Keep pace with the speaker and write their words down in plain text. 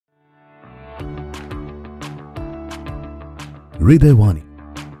Hridayawani.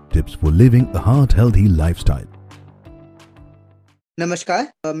 Tips for living a heart-healthy lifestyle.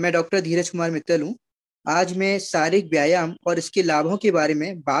 नमस्कार, मैं doctor धीरज कुमार मित्तल हूँ। आज मैं शारीरिक व्यायाम और इसके लाभों के बारे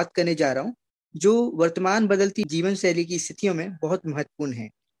में बात करने जा रहा हूँ, जो वर्तमान बदलती जीवन शैली की स्थितियों में बहुत महत्वपूर्ण है।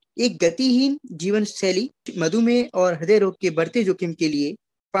 एक गतिहीन जीवन शैली मधुमेह और हृदय रोग के बढ़ते जोखिम के लिए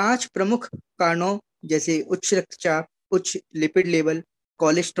 5 प्रमुख कारणों जैसे उच्च रक्तचाप, उच्च लिपिड लेवल,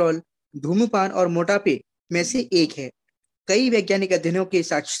 कोलेस्ट्रॉल, धूम्रपान और मोटापे में से एक है। कई वैज्ञानिक अध्ययनों के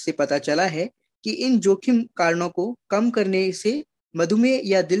साक्ष्य से पता चला है कि इन जोखिम कारणों को कम करने से मधुमेह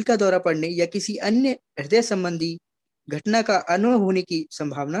या दिल का दौरा पड़ने या किसी अन्य हृदय संबंधी घटना का अनुभव होने की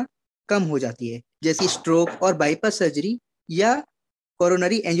संभावना कम हो जाती है, जैसे स्ट्रोक और बाईपास सर्जरी या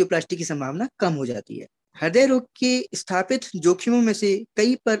कोरोनरी एंजियोप्लास्टी की संभावना कम हो जाती है। हृदय रोग के स्थापित जोखिमों में से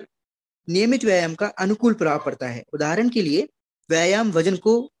कई पर नियमित व्यायाम का अनुकूल प्रभाव पड़ता है। उदाहरण के लिए, व्यायाम वजन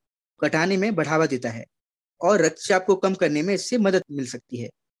को घटाने में बढ़ावा देता है और रक्तचाप को कम करने में इससे मदद मिल सकती है।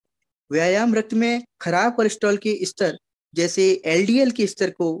 व्यायाम रक्त में खराब कोलेस्ट्रॉल के स्तर जैसे एलडीएल के स्तर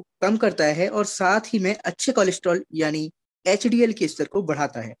को कम करता है और साथ ही में अच्छे कोलेस्ट्रॉल यानी एचडीएल के स्तर को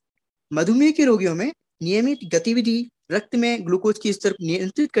बढ़ाता है। मधुमेह के रोगियों में नियमित गतिविधि रक्त में ग्लूकोज के स्तर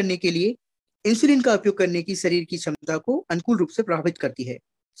नियंत्रित करने के लिए इंसुलिन का उपयोग करने की शरीर की क्षमता को अनुकूल रूप से प्रभावित करती है।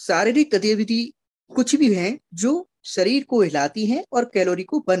 शारीरिक गतिविधि कुछ भी है जो शरीर को हिलाती हैं और कैलोरी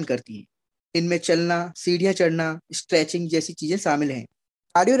को बर्न करती हैं। इनमें चलना, सीढ़ियां चढ़ना, स्ट्रेचिंग जैसी चीजें शामिल हैं।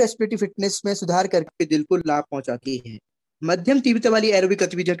 कार्डियो रेस्पिरेटरी फिटनेस में सुधार करके दिल को लाभ पहुंचाती है। मध्यम तीव्रता वाली एरोबिक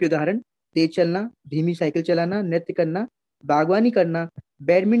गतिविधियों के उदाहरण तेज चलना, धीमी साइकिल चलाना, नृत्य करना, बागवानी करना,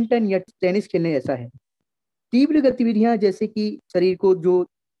 बैडमिंटन या टेनिस खेलने जैसा है। तीव्र गतिविधियां जैसे कि शरीर को जो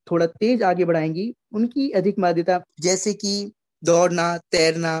थोड़ा तेज आगे बढ़ाएंगी, उनकी अधिक माध्यता जैसे कि दौड़ना,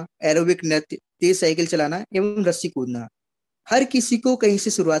 तैरना, एरोबिक नृत्य, तेज साइकिल चलाना एवं रस्सी कूदना। हर किसी को कहीं से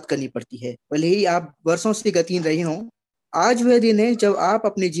शुरुआत करनी पड़ती है, भले ही आप वर्षों से गतिहीन रहे हों। आज वह दिन है जब आप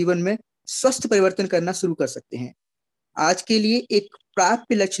अपने जीवन में स्वस्थ परिवर्तन करना शुरू कर सकते हैं। आज के लिए एक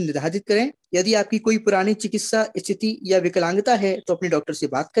प्राप्य लक्ष्य निर्धारित करें। यदि आपकी कोई पुरानी चिकित्सा स्थिति या विकलांगता है तो अपने डॉक्टर से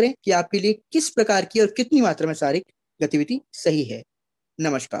बात करें कि आपके लिए किस प्रकार की और कितनी मात्रा में शारीरिक गतिविधि सही है।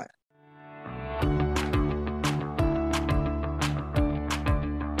 नमस्कार।